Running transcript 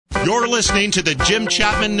You're listening to the Jim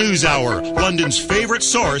Chapman News Hour, London's favorite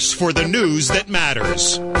source for the news that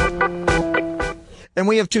matters. And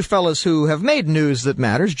we have two fellas who have made news that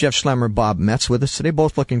matters, Jeff Schlemmer, Bob Metz, with us today,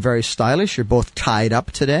 both looking very stylish. You're both tied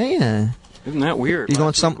up today. Isn't that weird? You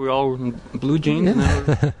going some? We all in blue jeans.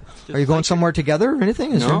 Yeah. Are you going somewhere together or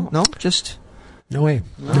anything? No. Just... No way.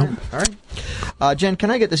 No. All right. Jen,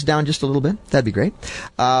 can I get this down just a little bit? That'd be great.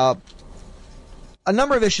 A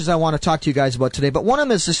number of issues I want to talk to you guys about today, but one of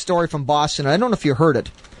them is this story from Boston. I don't know if you heard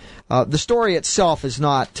it. The story itself is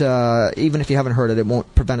not, even if you haven't heard it, it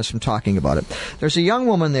won't prevent us from talking about it. There's a young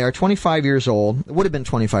woman there, 25 years old, would have been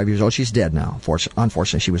 25 years old. She's dead now.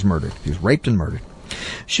 Unfortunately, she was murdered. She was raped and murdered.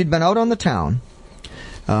 She'd been out on the town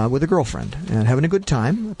with a girlfriend and having a good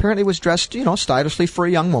time. Apparently was dressed, stylishly for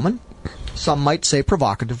a young woman. Some might say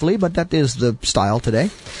provocatively, but that is the style today.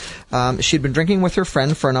 She'd been drinking with her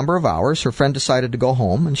friend for a number of hours. Her friend decided to go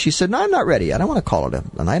home, and she said, "No, I'm not ready yet. I want to call it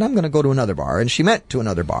a night. I'm going to go to another bar." And she went to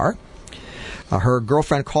another bar. Her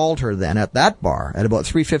girlfriend called her then at that bar at about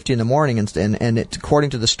 3:50 in the morning and it,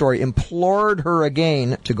 according to the story, implored her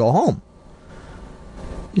again to go home.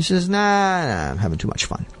 She says, nah, I'm having too much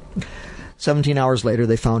fun. 17 hours later,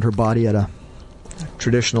 they found her body at a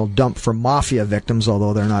traditional dump for mafia victims,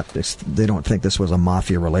 although they don't think this was a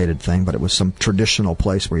mafia-related thing, but it was some traditional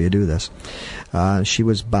place where you do this. She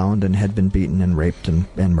was bound and had been beaten and raped and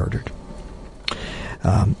murdered.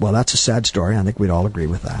 Well, that's a sad story. I think we'd all agree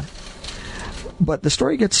with that. But the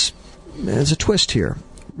story there's a twist here.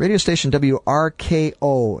 Radio station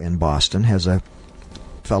WRKO in Boston has a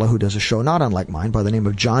fellow who does a show not unlike mine by the name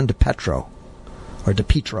of John DePietro.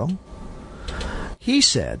 He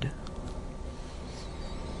said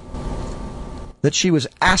that she was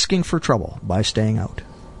asking for trouble by staying out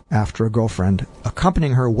after a girlfriend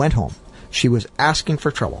accompanying her went home. She was asking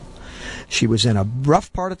for trouble. She was in a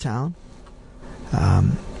rough part of town.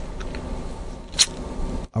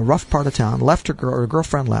 Left her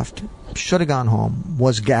girlfriend left, should have gone home,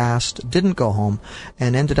 was gassed, didn't go home,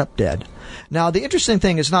 and ended up dead. Now, the interesting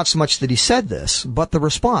thing is not so much that he said this, but the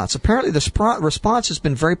response. Apparently, the response has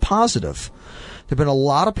been very positive. There have been a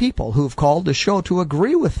lot of people who've called the show to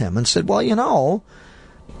agree with him and said, well, you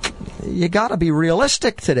got to be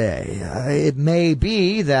realistic today. It may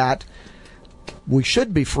be that we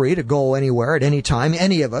should be free to go anywhere at any time,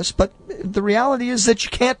 any of us, but the reality is that you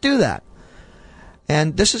can't do that.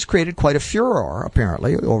 And this has created quite a furor,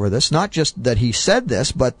 apparently, over this. Not just that he said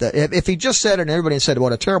this, but if he just said it and everybody said,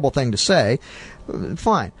 what a terrible thing to say,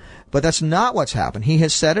 fine. But that's not what's happened. He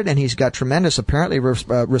has said it, and he's got tremendous, apparently,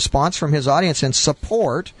 response from his audience and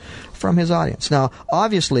support from his audience. Now,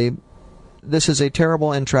 obviously, this is a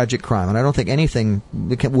terrible and tragic crime, and I don't think anything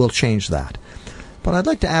will change that. But I'd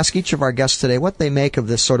like to ask each of our guests today what they make of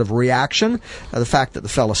this sort of reaction, the fact that the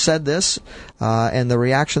fellow said this, and the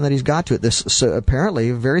reaction that he's got to it. This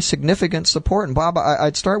apparently very significant support. And Bob,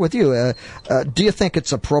 I'd start with you. Do you think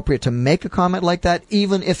it's appropriate to make a comment like that,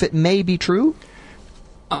 even if it may be true?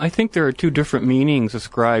 I think there are two different meanings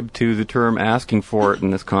ascribed to the term asking for it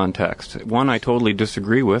in this context. One I totally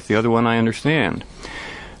disagree with, the other one I understand.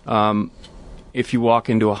 If you walk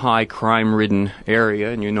into a high crime-ridden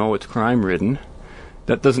area and you know it's crime-ridden,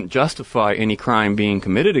 that doesn't justify any crime being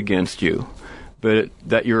committed against you, but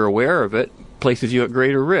that you're aware of it places you at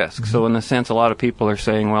greater risk. Mm-hmm. So in a sense, a lot of people are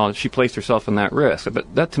saying, well, she placed herself in that risk.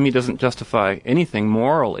 But that to me doesn't justify anything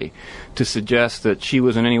morally to suggest that she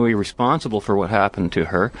was in any way responsible for what happened to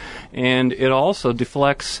her. And it also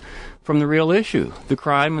deflects from the real issue, the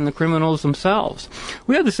crime and the criminals themselves.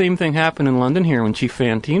 We had the same thing happen in London here when Chief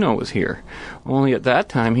Fantino was here. Only at that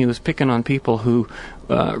time he was picking on people who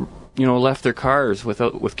left their cars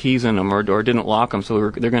with keys in them or didn't lock them, so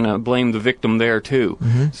they're going to blame the victim there too.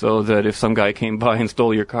 Mm-hmm. So that if some guy came by and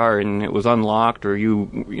stole your car and it was unlocked or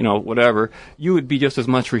whatever, you would be just as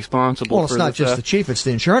much responsible. Well, it's not just the chief; it's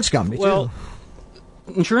the insurance company too.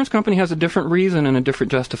 Insurance company has a different reason and a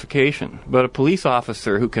different justification, but a police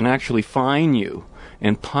officer who can actually fine you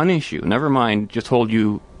and punish you, never mind just hold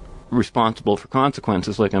you responsible for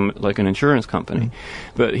consequences like an insurance company.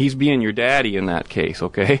 Mm-hmm. But he's being your daddy in that case,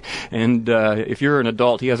 okay? And if you're an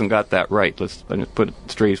adult, he hasn't got that right. Let's put it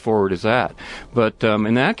straightforward as that. But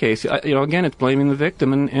in that case, again, it's blaming the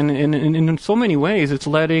victim, and in so many ways, it's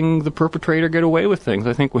letting the perpetrator get away with things.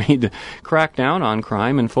 I think we need to crack down on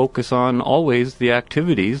crime and focus on always the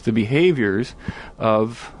activities, the behaviors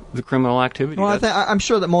of the criminal activity. Well, I'm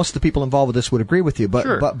sure that most of the people involved with this would agree with you, but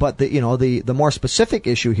sure. but the more specific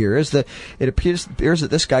issue here is that it appears that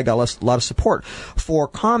this guy got a lot of support for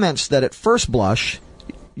comments that at first blush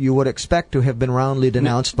you would expect to have been roundly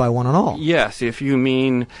denounced by one and all. Yes, if you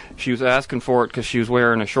mean she was asking for it because she was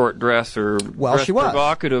wearing a short dress or dressed she was.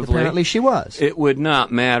 provocatively. Apparently she was. It would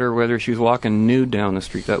not matter whether she was walking nude down the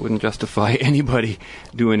street. That wouldn't justify anybody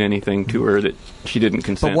doing anything to her that she didn't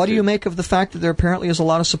consent to. But what do you make of the fact that there apparently is a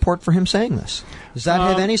lot of support for him saying this? Does that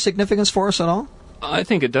have any significance for us at all? I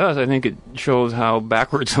think it does. I think it shows how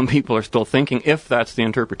backward some people are still thinking, if that's the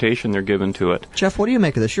interpretation they're given to it. Jeff, what do you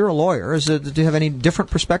make of this? You're a lawyer. Do you have any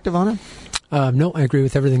different perspective on it? No, I agree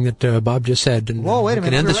with everything that Bob just said. And whoa, wait a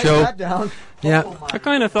minute. End the write show. That down. Yeah. I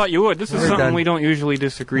kind of thought you would. This is something done. we don't usually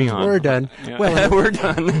disagree on. We're done. Yeah. Well, we're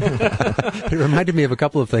done. It reminded me of a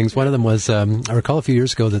couple of things. One of them was, I recall a few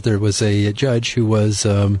years ago that there was a judge who was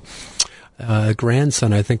a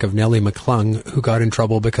grandson, I think, of Nellie McClung, who got in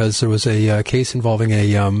trouble because there was a case involving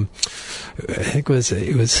I think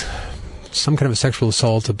it was some kind of a sexual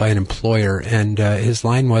assault by an employer, and his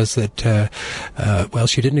line was that,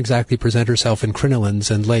 she didn't exactly present herself in crinolines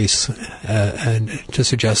and lace, and to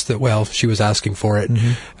suggest that, she was asking for it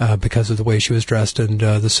because of the way she was dressed, and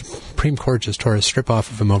the Supreme Court just tore a strip off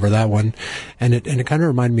of him over that one, and it kind of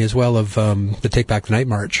reminded me as well of the Take Back the Night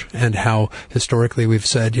March, and how historically we've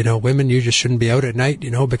said, women, you just shouldn't be out at night,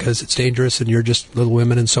 because it's dangerous, and you're just little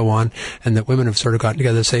women, and so on, and that women have sort of gotten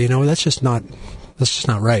together to say, that's just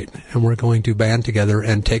not right, and we're going to band together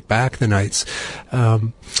and take back the nights.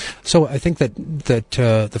 So I think that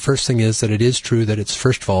the first thing is that it is true that it's,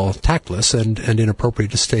 first of all, tactless and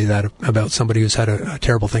inappropriate to say that about somebody who's had a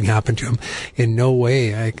terrible thing happen to him. In no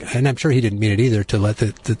way, and I'm sure he didn't mean it either, to let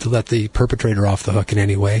the perpetrator off the hook in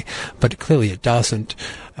any way, but clearly it doesn't.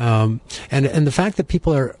 And the fact that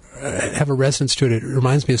people have a resonance to it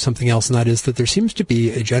reminds me of something else, and that is that there seems to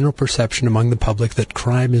be a general perception among the public that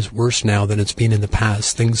crime is worse now than it's been in the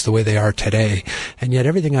past, things the way they are today. And yet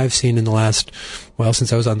everything I've seen in the last,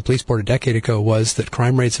 since I was on the police board a decade ago, was that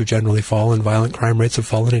crime rates have generally fallen, violent crime rates have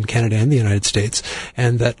fallen in Canada and the United States,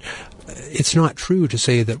 and that it's not true to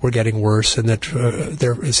say that we're getting worse, and that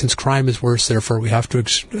since crime is worse, therefore we have to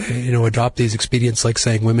adopt these expedients like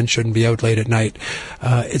saying women shouldn't be out late at night.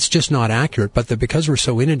 It's just not accurate. But because we're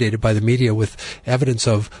so inundated by the media with evidence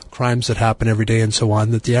of crimes that happen every day and so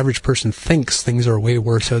on, that the average person thinks things are way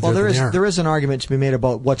worse out there than they are. There is an argument to be made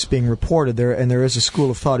about what's being reported there, and there is a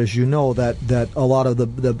school of thought, as you know, that a lot of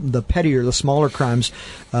the pettier, the smaller crimes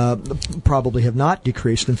probably have not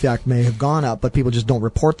decreased. In fact, may have gone up, but people just don't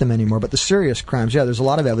report them anymore. But the serious crimes, there's a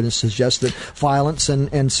lot of evidence to suggest that violence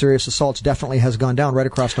and serious assaults definitely has gone down right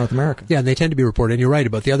across North America. Yeah, and they tend to be reported. And you're right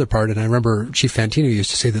about the other part. And I remember Chief Fantino used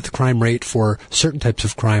to say that the crime rate for certain types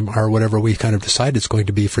of crime are whatever we kind of decide it's going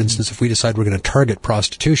to be. For instance, if we decide we're going to target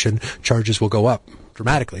prostitution, charges will go up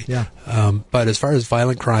dramatically. Yeah. But as far as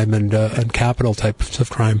violent crime and capital types of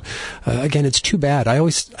crime, again, it's too bad. I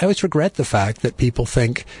always regret the fact that people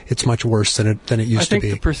think it's much worse than it used to be.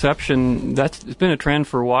 I think the perception, it's been a trend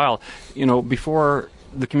for a while. Before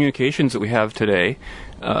the communications that we have today,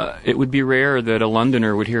 it would be rare that a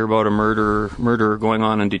Londoner would hear about a murder going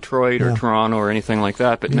on in Detroit or Toronto or anything like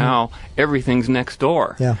that. But now everything's next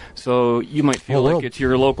door. Yeah. So you might feel like it's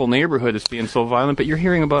your local neighborhood that's being so violent, but you're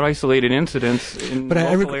hearing about isolated incidents in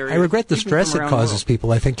local areas. I regret the stress it causes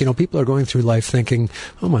people. I think people are going through life thinking,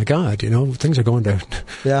 "Oh my God, things are going to."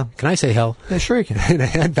 Yeah. Can I say hell? Yeah, sure you can. In a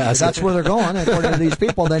handbasket. If that's where they're going, according to these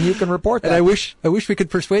people, then you can report that. And I wish we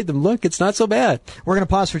could persuade them. Look, it's not so bad. We're going to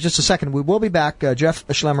pause for just a second. We will be back. Jeff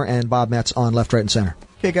Schlemmer and Bob Metz on Left, Right, and Center.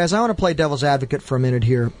 Okay, guys, I want to play devil's advocate for a minute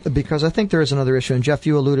here because I think there is another issue. And Jeff,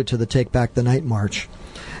 you alluded to the Take Back the Night March.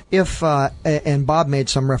 And Bob made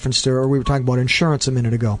some reference to, or we were talking about insurance a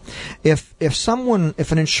minute ago. If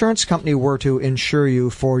an insurance company were to insure you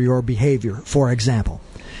for your behavior, for example,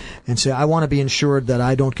 and say, I want to be insured that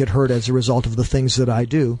I don't get hurt as a result of the things that I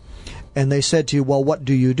do, and they said to you, well, what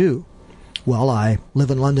do you do? Well, I live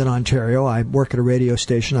in London, Ontario. I work at a radio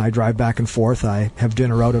station. I drive back and forth. I have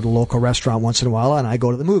dinner out at a local restaurant once in a while, and I go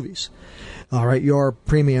to the movies. All right, your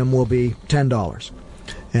premium will be $10.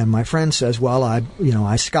 And my friend says, well, I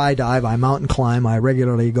skydive, I mountain climb, I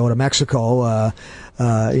regularly go to Mexico,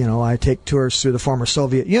 I take tours through the former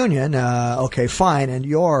Soviet Union. Okay, fine, and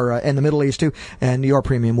in the Middle East too, and your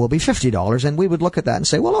premium will be $50. And we would look at that and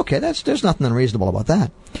say, well, okay, there's nothing unreasonable about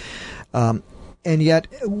that. And yet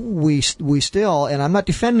we still, and I'm not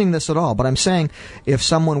defending this at all, but I'm saying if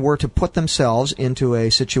someone were to put themselves into a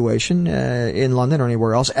situation in London or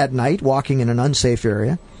anywhere else at night, walking in an unsafe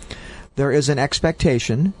area, there is an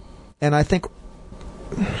expectation, and I think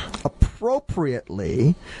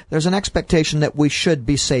appropriately, there's an expectation that we should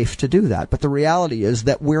be safe to do that. But the reality is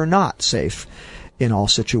that we're not safe in all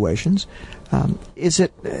situations. Is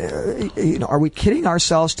it, are we kidding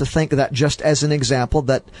ourselves to think that, just as an example,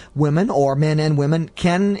 that women, or men and women,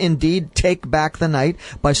 can indeed take back the night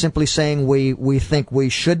by simply saying we think we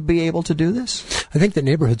should be able to do this? I think that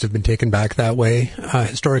neighborhoods have been taken back that way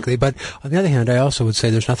historically, but on the other hand, I also would say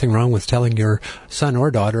there's nothing wrong with telling your son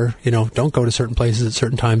or daughter, don't go to certain places at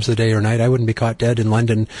certain times of the day or night. I wouldn't be caught dead in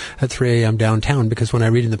London at 3 a.m. downtown, because when I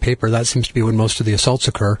read in the paper, that seems to be when most of the assaults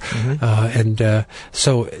occur.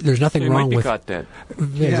 So there's nothing wrong with... Caught dead.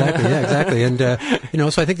 Exactly. And,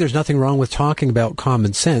 so I think there's nothing wrong with talking about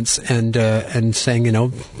common sense and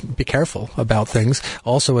saying, be careful about things.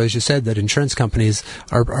 Also, as you said, that insurance companies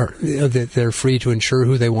they're free to insure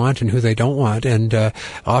who they want and who they don't want. And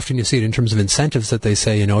often you see it in terms of incentives that they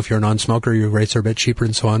say, if you're a non-smoker, your rates are a bit cheaper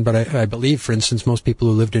and so on. But I believe, for instance, most people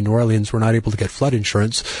who lived in New Orleans were not able to get flood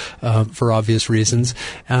insurance for obvious reasons.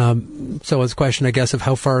 So it's a question, I guess, of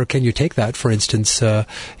how far can you take that. For instance,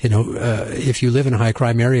 if you live in a high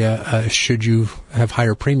crime area, should you have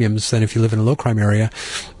higher premiums than if you live in a low crime area?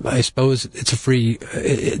 I suppose it's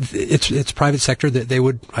it's private sector that they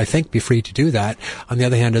would, I think, be free to do that. On the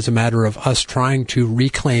other hand, as a matter of us trying to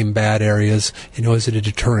reclaim bad areas, is it a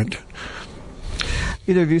deterrent?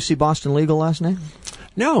 Either of you see Boston Legal last night?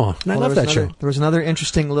 No, I love that show. There was another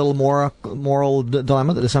interesting little moral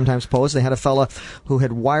dilemma that they sometimes pose. They had a fella who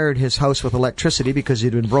had wired his house with electricity because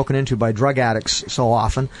he'd been broken into by drug addicts so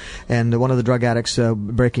often, and one of the drug addicts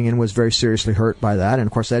breaking in was very seriously hurt by that. And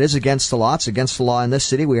of course, that is against the law. It's against the law in this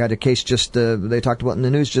city. We had a case they talked about in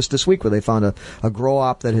the news just this week where they found a grow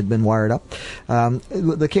op that had been wired up.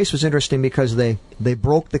 The case was interesting because they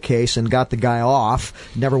broke the case and got the guy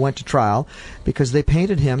off, never went to trial, because they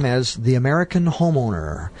painted him as the American homeowner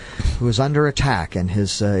who was under attack in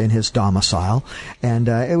his domicile. And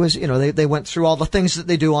it was, they went through all the things that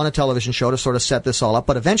they do on a television show to sort of set this all up,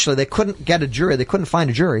 but eventually they couldn't get a jury. They couldn't find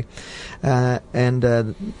a jury. And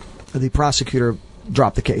the prosecutor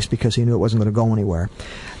dropped the case because he knew it wasn't going to go anywhere.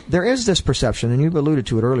 There is this perception, and you alluded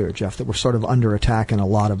to it earlier, Jeff, that we're sort of under attack in a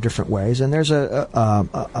lot of different ways. And there's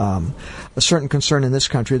a certain concern in this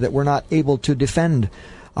country that we're not able to defend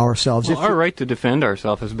ourselves. Well, our right to defend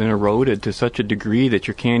ourselves has been eroded to such a degree that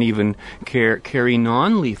you can't even carry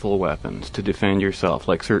non-lethal weapons to defend yourself,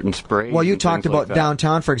 like certain sprays. Well, you talked about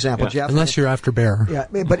downtown, for example, Jeff. Unless you're after bear. Yeah,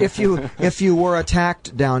 but if you were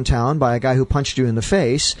attacked downtown by a guy who punched you in the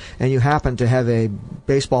face, and you happen to have a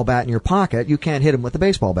baseball bat in your pocket, you can't hit him with a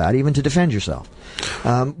baseball bat, even to defend yourself.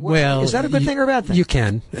 Well, is that a good thing or a bad thing? You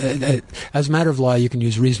can. As a matter of law, you can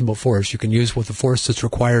use reasonable force. You can use the force that's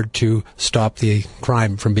required to stop the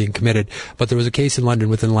crime from being committed. But there was a case in London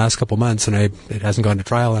within the last couple months, and it hasn't gone to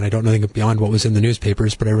trial, and I don't know anything beyond what was in the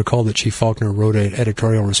newspapers, but I recall that Chief Faulkner wrote an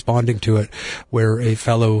editorial responding to it, where a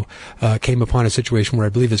fellow came upon a situation where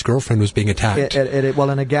I believe his girlfriend was being attacked.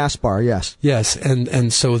 In a gas bar, yes. Yes,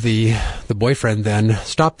 and so the boyfriend then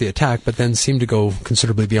stopped the attack, but then seemed to go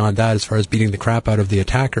considerably beyond that as far as beating the crap out of the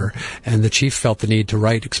attacker, and the chief felt the need to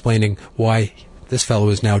write explaining why this fellow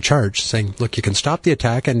is now charged, saying, look, you can stop the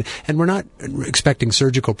attack, and we're not expecting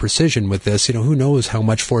surgical precision with this. Who knows how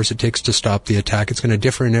much force it takes to stop the attack. It's going to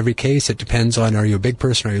differ in every case. It depends on, are you a big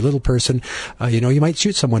person, are you a little person? You might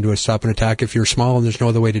shoot someone to stop an attack if you're small and there's no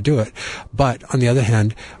other way to do it. But on the other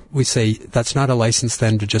hand, we say that's not a license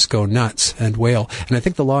then to just go nuts and wail. And I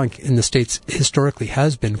think the law in the States historically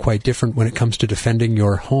has been quite different when it comes to defending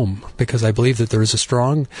your home, because I believe that there is a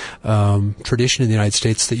strong tradition in the United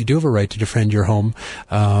States that you do have a right to defend your home.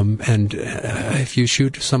 And if you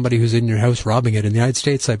shoot somebody who's in your house robbing it in the United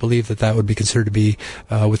States, I believe that would be considered to be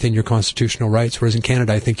within your constitutional rights, whereas in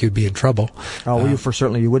Canada, I think you'd be in trouble.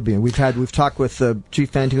 Certainly you would be. And we've talked with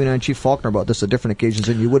Chief Fantuna and Chief Faulkner about this at different occasions,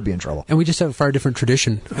 and you would be in trouble. And we just have a far different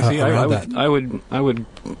tradition. I would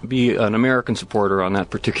be an American supporter on that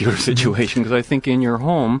particular situation, because I think in your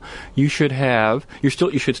home you should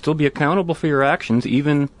still be accountable for your actions,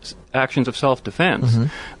 even actions of self-defense,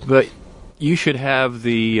 but you should have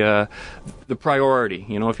the priority.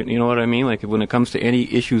 If you know what I mean. Like when it comes to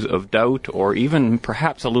any issues of doubt or even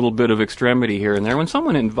perhaps a little bit of extremity here and there, when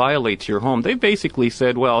someone violates your home, they basically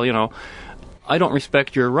said, well, I don't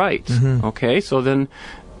respect your rights. Okay, so then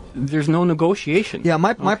there's no negotiation. Yeah,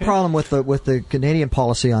 my problem with the Canadian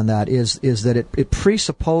policy on that is that it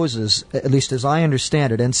presupposes, at least as I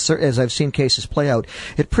understand it, and as I've seen cases play out,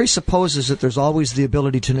 it presupposes that there's always the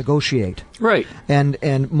ability to negotiate. Right.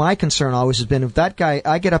 And my concern always has been, if that guy,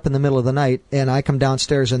 I get up in the middle of the night and I come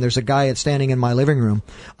downstairs and there's a guy standing in my living room,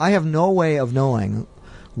 I have no way of knowing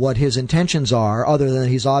what his intentions are, other than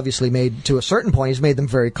he's obviously made, to a certain point, he's made them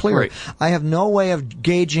very clear. Right. I have no way of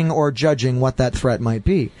gauging or judging what that threat might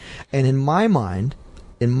be. And in my mind,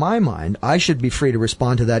 I should be free to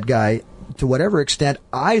respond to that guy to whatever extent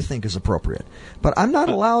I think is appropriate. But I'm not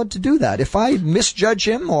allowed to do that. If I misjudge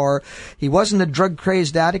him, or he wasn't a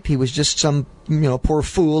drug-crazed addict, he was just some, poor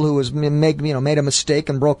fool who was made a mistake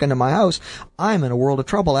and broke into my house, I'm in a world of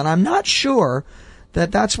trouble. And I'm not sure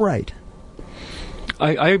that that's right.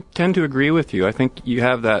 I tend to agree with you. I think you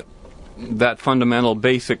have that fundamental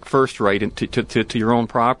basic first right to your own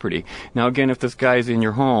property. Now, again, if this guy's in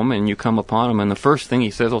your home and you come upon him and the first thing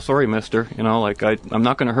he says, "Oh, sorry, mister, I'm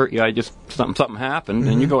not going to hurt you. I just something happened,"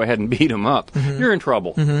 and you go ahead and beat him up, you're in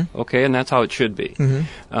trouble. Okay, and that's how it should be.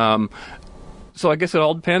 So I guess it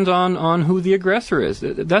all depends on who the aggressor is.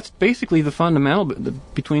 That's basically the fundamental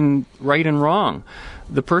between right and wrong.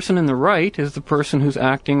 The person in the right is the person who's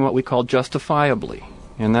acting what we call justifiably.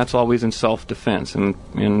 And that's always in self-defense and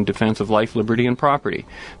in defense of life, liberty, and property.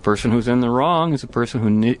 The person who's in the wrong is the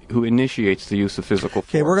person who initiates the use of physical force.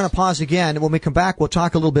 Okay, we're going to pause again. When we come back, we'll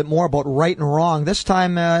talk a little bit more about right and wrong, this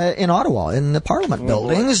time in Ottawa, in the Parliament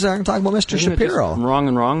buildings. We're going to talk about Mr. Shapiro. Wrong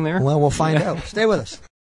and wrong there? Well, we'll find out. Stay with us.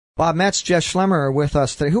 Bob Metz, Jeff Schlemmer are with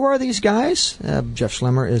us today. Who are these guys? Jeff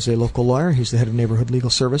Schlemmer is a local lawyer. He's the head of Neighborhood Legal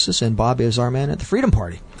Services, and Bob is our man at the Freedom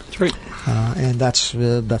Party. That's right. And that's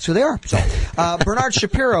who they are. So, Bernard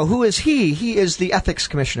Shapiro, who is he? He is the ethics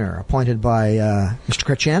commissioner appointed by Mr.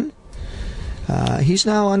 Chrétien. He's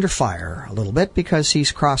now under fire a little bit because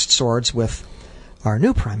he's crossed swords with our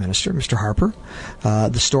new Prime Minister, Mr. Harper.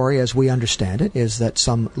 The story, as we understand it, is that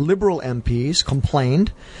some Liberal MPs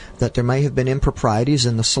complained that there may have been improprieties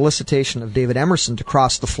in the solicitation of David Emerson to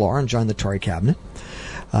cross the floor and join the Tory cabinet.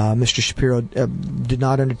 Mr. Shapiro did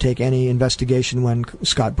not undertake any investigation when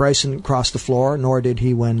Scott Bryson crossed the floor, nor did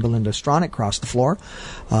he when Belinda Stronach crossed the floor.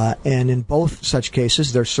 And in both such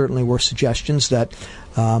cases, there certainly were suggestions that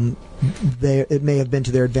it may have been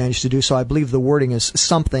to their advantage to do so. I believe the wording is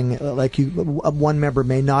something like one member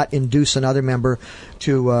may not induce another member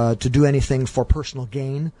to do anything for personal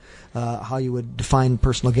gain. How you would define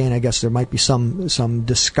personal gain, I guess there might be some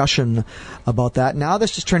discussion about that. Now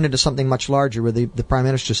this has turned into something much larger where the Prime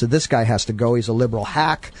Minister said this guy has to go. He's a Liberal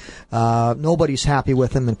hack. Nobody's happy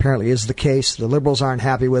with him, and apparently is the case. The Liberals aren't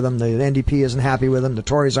happy with him. The NDP isn't happy with him. The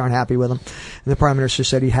Tories aren't happy with him. And the Prime Minister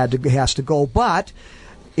said he has to go, but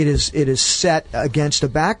it is set against a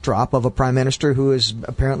backdrop of a Prime Minister who is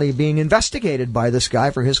apparently being investigated by this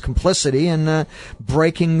guy for his complicity in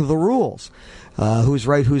breaking the rules. Who's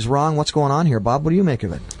right, who's wrong? What's going on here, Bob? What do you make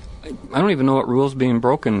of it? I don't even know what rule's being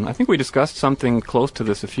broken. I think we discussed something close to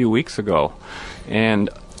this a few weeks ago, and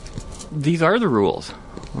these are the rules.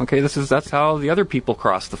 Okay, that's how the other people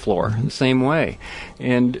cross the floor, the same way.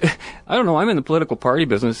 And I don't know, I'm in the political party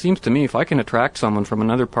business. It seems to me if I can attract someone from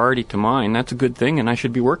another party to mine, that's a good thing, and I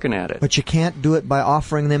should be working at it. But you can't do it by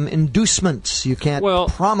offering them inducements. You can't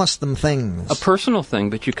promise them things. A personal thing,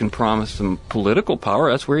 but you can promise them political power.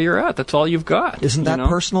 That's where you're at. That's all you've got. Isn't that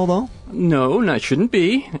personal, though? No, it shouldn't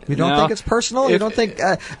be. You don't think it's personal? You don't think...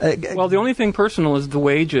 well, the only thing personal is the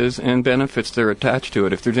wages and benefits that are attached to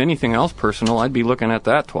it. If there's anything else personal, I'd be looking at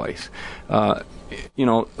that twice.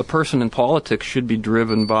 A person in politics should be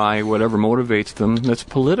driven by whatever motivates them that's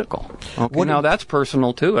political. Okay, now that's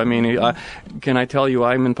personal too. I mean, can I tell you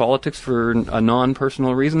I'm in politics for a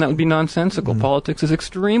non-personal reason? That would be nonsensical. Politics is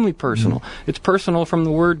extremely personal. It's personal from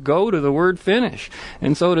the word go to the word finish.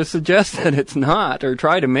 And so to suggest that it's not, or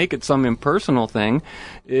try to make it some impersonal thing,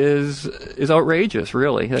 is outrageous,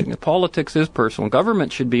 really. Politics is personal.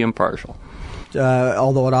 Government should be impartial.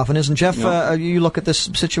 Although it often isn't. Jeff, you look at this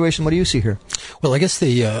situation, what do you see here? Well, I guess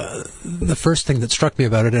the first thing that struck me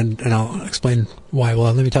about it, and I'll explain why.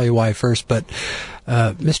 Well, let me tell you why first, but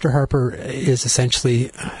Mr. Harper is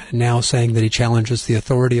essentially now saying that he challenges the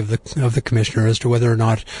authority of the commissioner as to whether or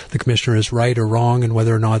not the commissioner is right or wrong, and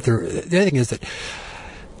whether or not the other thing is that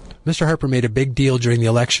Mr. Harper made a big deal during the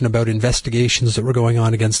election about investigations that were going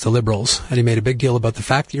on against the Liberals, and he made a big deal about the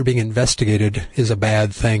fact that you're being investigated is a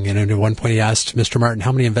bad thing. And at one point he asked Mr. Martin,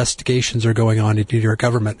 how many investigations are going on into your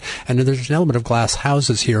government? And there's an element of glass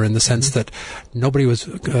houses here in the sense that nobody was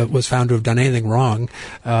found to have done anything wrong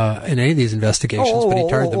in any of these investigations, but he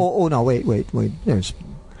tarred them. No, wait.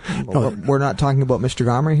 We're not talking about Mr.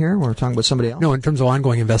 Gomery here. We're talking about somebody else. No, in terms of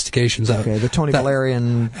ongoing investigations. Okay, the Tony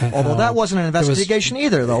Valerian. Although that wasn't an investigation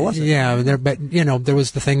either, though, was it? Yeah, but there was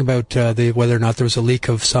the thing about whether or not there was a leak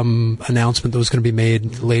of some announcement that was going to be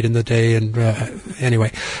made late in the day, and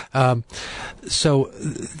anyway. So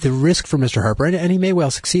the risk for Mr. Harper, and he may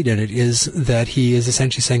well succeed in it, is that he is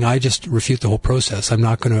essentially saying, I just refute the whole process.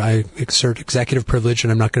 I exert executive privilege,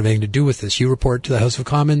 and I'm not going to have anything to do with this. You report to the House of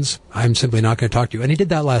Commons, I'm simply not going to talk to you. And he did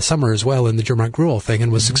that last summer as well in the Dermot Gruel thing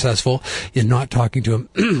and was successful in not talking to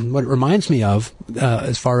him. What it reminds me of,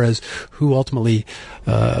 as far as who ultimately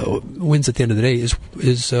wins at the end of the day,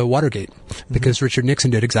 is Watergate, because Richard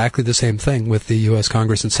Nixon did exactly the same thing with the U.S.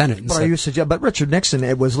 Congress and Senate. But Richard Nixon,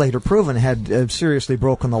 it was later proven, had seriously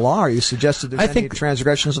broken the law. Are you suggesting there's any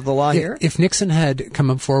transgressions of the law here? If Nixon had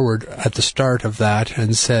come forward at the start of that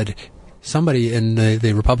and said, somebody in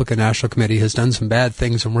the Republican National Committee has done some bad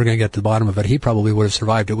things and we're going to get to the bottom of it, he probably would have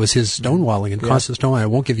survived. It was his stonewalling and constant stonewalling. I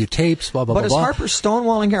won't give you tapes, blah, blah, blah. But is Harper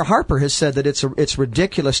stonewalling here? Harper has said that it's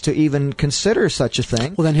ridiculous to even consider such a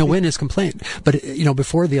thing. Well, then he'll win his complaint. But,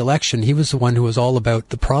 before the election, he was the one who was all about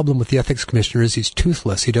the problem with the ethics commissioner is he's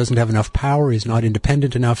toothless. He doesn't have enough power. He's not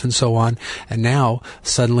independent enough and so on. And now,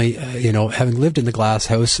 suddenly, having lived in the glass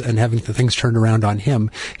house and having the things turned around on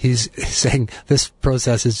him, he's saying this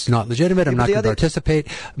process is not legitimate. I'm not going to participate.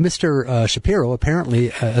 Mr. Shapiro,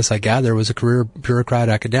 apparently, as I gather, was a career bureaucrat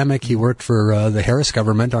academic. He worked for the Harris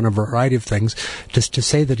government on a variety of things. Just to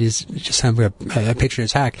say that he's just having a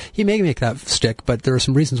patronage hack, he may make that stick, but there are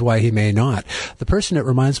some reasons why he may not. The person it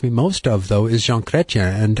reminds me most of, though, is Jean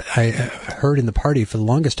Chrétien, and I heard in the party for the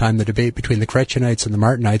longest time the debate between the Chrétienites and the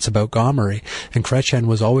Martinites about Gomery, and Chrétien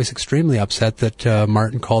was always extremely upset that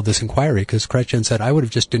Martin called this inquiry, because Chrétien said, I would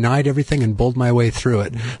have just denied everything and bowled my way through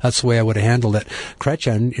it. That's the way I would have handled it.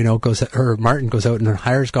 Chrétien, Martin goes out and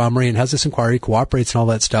hires Gomery and has this inquiry, cooperates and all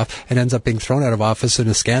that stuff, and ends up being thrown out of office in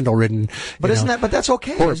a scandal-ridden. But that's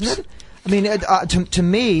okay, corpse. Isn't it? I mean, to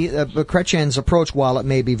me, Chrétien's approach, while it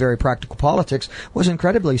may be very practical politics, was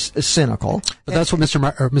incredibly cynical. But that's what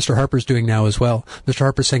Mr. Harper's doing now as well. Mr.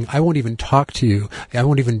 Harper's saying, I won't even talk to you. I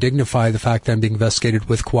won't even dignify the fact that I'm being investigated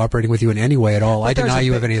with cooperating with you in any way at all. I deny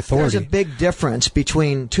you have any authority. There's a big difference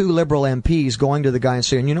between two Liberal MPs going to the guy and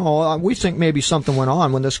saying, we think maybe something went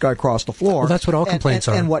on when this guy crossed the floor. Well, that's what all complaints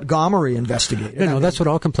are. And what Gomery investigated. No, that's what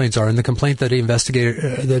all complaints are. And the complaint that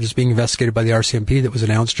that is being investigated by the RCMP that was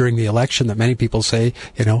announced during the election that many people say,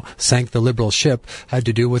 sank the Liberal ship had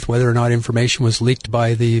to do with whether or not information was leaked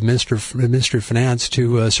by the Minister of Finance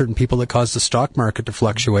to certain people that caused the stock market to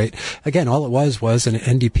fluctuate. Again, all it was an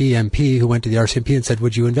NDP MP who went to the RCMP and said,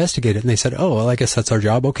 would you investigate it? And they said, oh, well, I guess that's our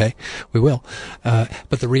job. Okay, we will.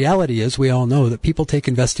 But the reality is we all know that people take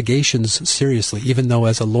investigations seriously, even though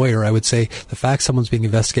as a lawyer I would say the fact someone's being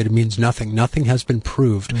investigated means nothing. Nothing has been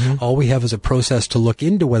proved. Mm-hmm. All we have is a process to look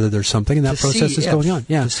into whether there's something, and that process is going on.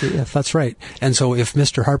 Yeah, that's right. And so if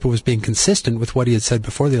Mr. Harper was being consistent with what he had said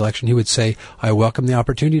before the election, he would say, I welcome the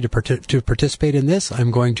opportunity to participate in this. I'm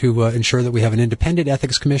going to ensure that we have an independent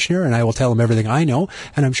ethics commissioner, and I will tell him everything I know,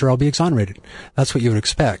 and I'm sure I'll be exonerated. That's what you would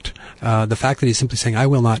expect. The fact that he's simply saying, I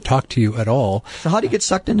will not talk to you at all. So how do you get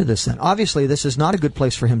sucked into this then? Obviously, this is not a good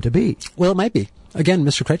place for him to be. Well, it might be. Again,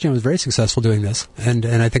 Mr. Chrétien was very successful doing this, and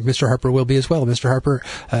I think Mr. Harper will be as well. Mr. Harper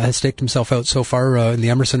has staked himself out so far in the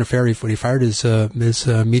Emerson affair when he fired his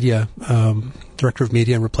media director of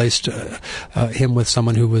media and replaced him with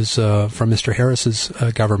someone who was from Mr. Harris's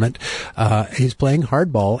government. He's playing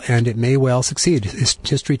hardball, and it may well succeed.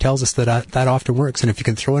 History tells us that often works, and if you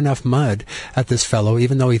can throw enough mud at this fellow,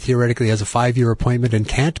 even though he theoretically has a 5-year appointment and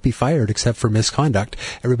can't be fired except for misconduct,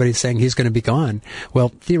 everybody's saying he's going to be gone. Well,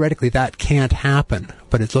 theoretically that can't happen,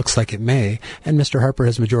 but it looks like it may. And Mr. Harper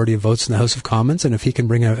has a majority of votes in the House of Commons, and if he can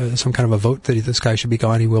bring some kind of a vote that this guy should be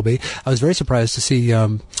gone, he will be. I was very surprised to see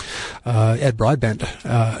Ed Broadbent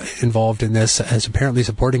involved in this as apparently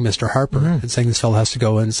supporting Mr. Harper and saying this fellow has to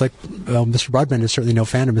go. And it's like, well, Mr. Broadbent is certainly no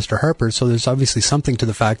fan of Mr. Harper, so there's obviously something to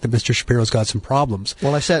the fact that Mr. Shapiro's got some problems.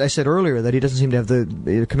 Well, I said earlier that he doesn't seem to have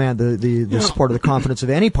the support or the confidence of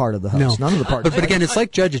any part of the House. No. None of the parties. But again, it's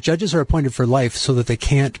like judges. Judges are appointed for life so that they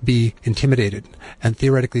can't be intimidated. And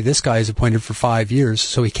theoretically, this guy is appointed for 5 years,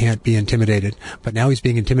 so he can't be intimidated. But now he's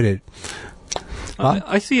being intimidated.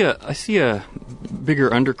 I see a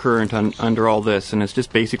bigger undercurrent under all this, and it's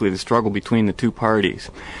just basically the struggle between the two parties,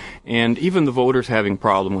 and even the voters having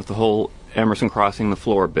problem with the whole Emerson crossing the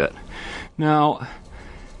floor bit. Now,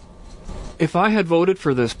 if I had voted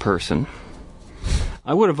for this person,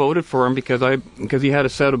 I would have voted for him because he had a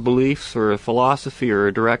set of beliefs or a philosophy or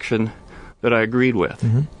a direction that I agreed with.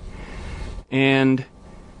 Mm-hmm. And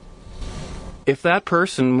if that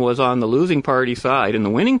person was on the losing party side and the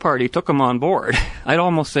winning party took him on board, I'd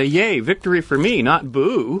almost say, yay, victory for me, not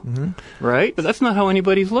boo, right? But that's not how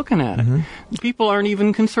anybody's looking at it. People aren't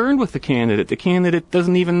even concerned with the candidate. The candidate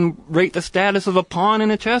doesn't even rate the status of a pawn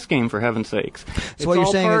in a chess game, for heaven's sakes. It's what you're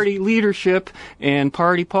all saying party leadership and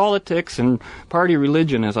party politics and party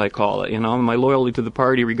religion, as I call it. My loyalty to the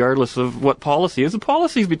party, regardless of what policy is. The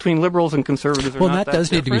policies between liberals and conservatives are well, not that does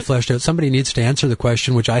different. need to be fleshed out. Somebody needs to answer the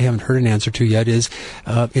question, which I haven't heard an answer to yet, is,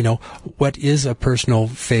 what is a personal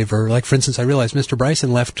favor? Like, for instance, I realized Mr.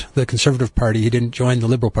 Bryson left the Conservative Party. He didn't join the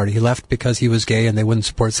Liberal Party. He left because he was gay and they wouldn't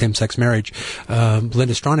support same-sex marriage.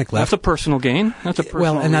 Linda Stronach left. That's a personal gain. That's a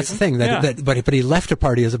personal and that's the thing. But he left a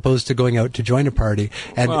party as opposed to going out to join a party.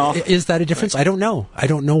 And is that a difference? Right. I don't know. I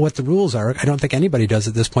don't know what the rules are. I don't think anybody does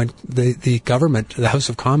at this point. The government, the House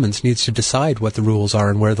of Commons, needs to decide what the rules are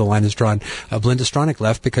and where the line is drawn. Belinda Stronach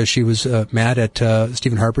left because she was mad at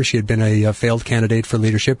Stephen Harper. She had been a failed candidate for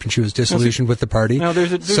leadership, and she was disillusioned with the party.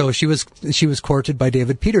 So she was courted by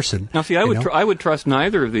David Peterson. Now, see, I would trust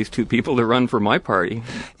neither of these two people to run for my party.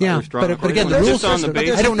 Yeah, but again, the rules.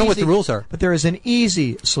 I don't know what the rules are. But there is an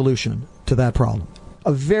easy solution to that problem.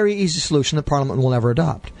 A very easy solution that Parliament will never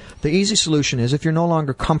adopt. The easy solution is, if you're no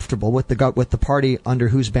longer comfortable with the party under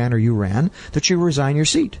whose banner you ran, that you resign your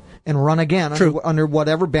seat and run again under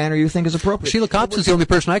whatever banner you think is appropriate. Sheila Copps is the only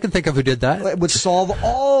person I can think of who did that. It would solve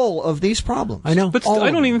all of these problems. I know. But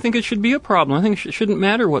I don't even think it should be a problem. I think it shouldn't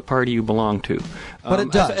matter what party you belong to. But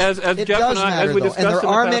it does. As it Jeff does and I, matter, as we though. discussed, And there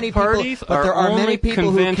are many parties people, but there are many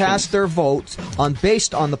people who cast their votes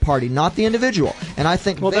based on the party, not the individual. And I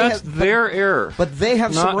think that's their error. But they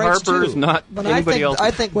have not some rights Harper's, too. Not but anybody else.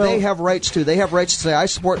 I think they have rights too. They have rights to say, I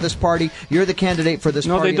support this party. You're the candidate for this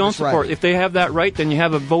party. No, they don't support. Right. If they have that right, then you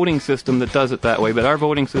have a voting system that does it that way. But our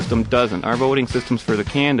voting system doesn't. Our voting system's for the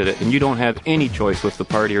candidate, and you don't have any choice with the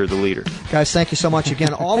party or the leader. Guys, thank you so much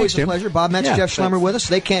again. Always a pleasure. Bob Metz, Jeff Schlemmer with us.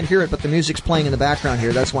 They can't hear it, but the music's playing in the background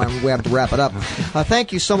here. That's why we have to wrap it up.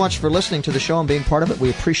 Thank you so much for listening to the show and being part of it. We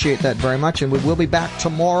appreciate that very much, and we will be back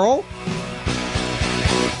tomorrow.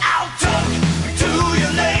 I'll talk to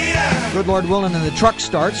you later. Good Lord willing, and the truck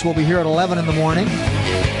starts. We'll be here at 11 in the morning.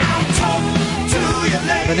 I'll talk to you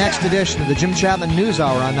later. The next edition of the Jim Chapman News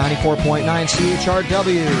Hour on 94.9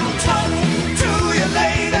 CHRW. I'll talk to you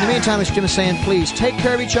later. In the meantime, as Jim is saying, please take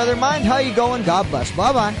care of each other. Mind how you go, and God bless.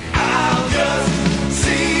 Bye-bye. I'll just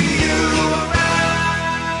see